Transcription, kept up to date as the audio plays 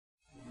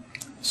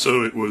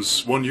So it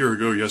was 1 year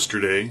ago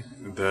yesterday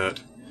that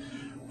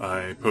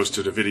I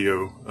posted a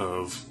video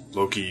of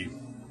Loki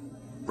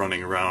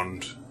running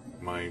around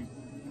my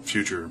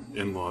future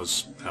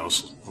in-laws'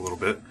 house a little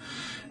bit,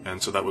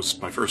 and so that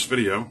was my first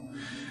video.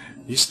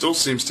 He still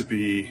seems to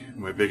be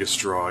my biggest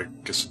draw. I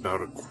guess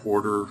about a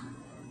quarter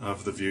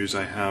of the views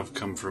I have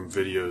come from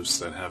videos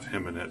that have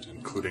him in it,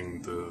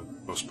 including the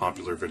most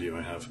popular video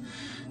I have.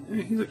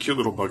 He's a cute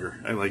little bugger.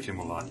 I like him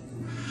a lot.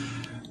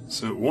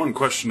 So one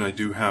question I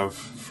do have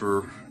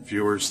for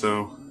viewers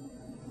though: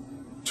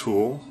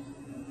 tool,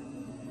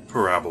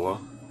 parabola,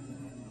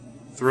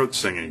 throat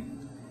singing.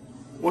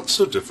 What's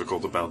so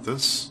difficult about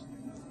this?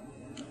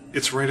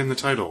 It's right in the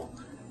title.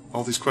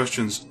 All these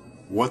questions,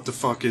 what the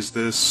fuck is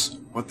this?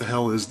 What the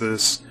hell is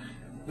this?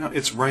 Now,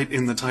 it's right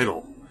in the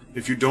title.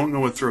 If you don't know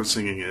what throat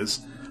singing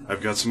is,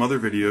 I've got some other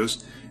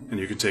videos, and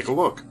you can take a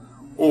look.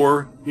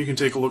 Or, you can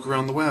take a look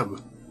around the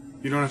web.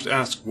 You don't have to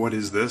ask, what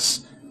is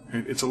this?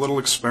 It's a little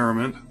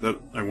experiment that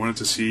I wanted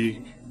to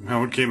see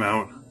how it came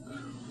out.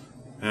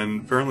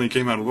 And apparently it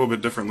came out a little bit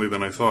differently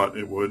than I thought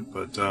it would,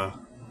 but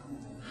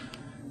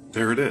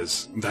there it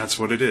is. That's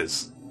what it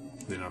is.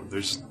 You know,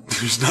 there's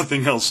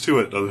nothing else to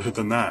it other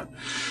than that.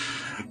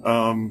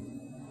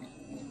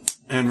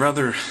 And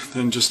rather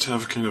than just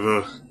have kind of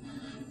a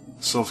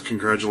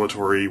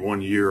self-congratulatory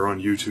 1 year on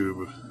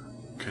YouTube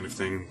kind of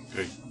thing,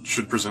 I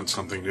should present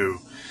something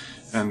new.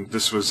 And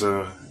this was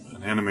an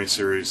anime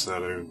series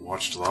that I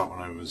watched a lot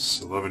when I was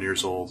 11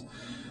 years old,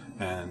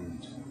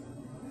 and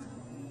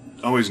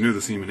always knew the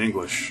theme in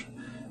English,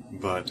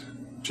 but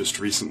just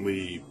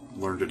recently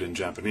learned it in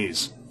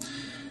Japanese.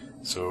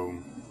 So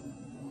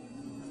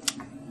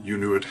you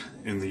knew it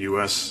in the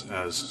US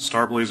as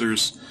Star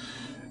Blazers.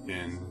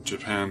 In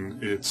Japan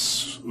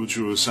it's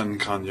Uchuu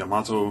Senkan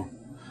Yamato.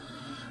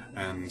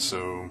 And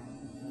so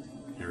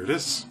here it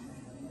is.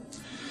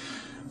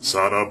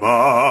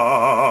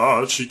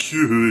 Saraba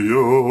chikyū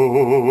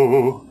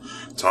yo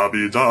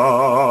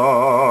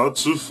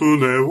tabidatsu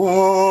fune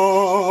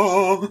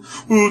wa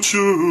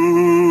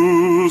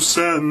uchuu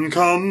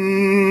senkan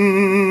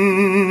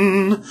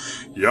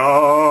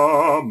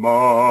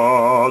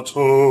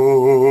yamato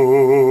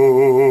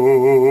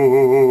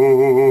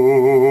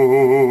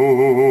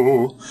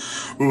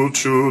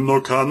uchuu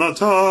no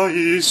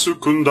kanatai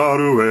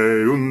sukundaru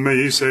e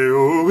unmei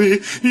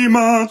seoi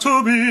ima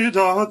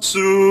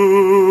tobidatsu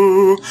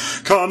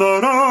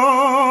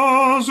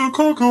kanarazu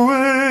koko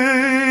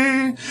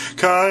e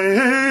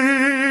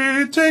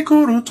kaete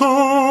kuru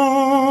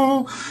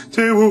to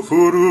te wo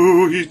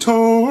furu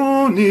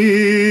hito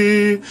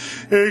ni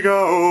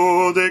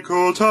egao de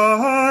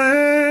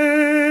kotae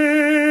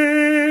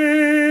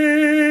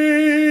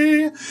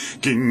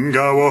銀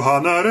河を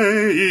離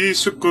れ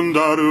すくん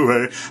だ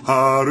るへ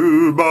は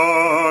る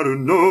ばる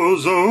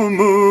望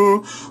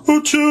む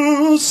宇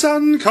宙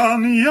戦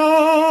艦ヤ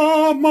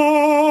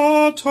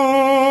マト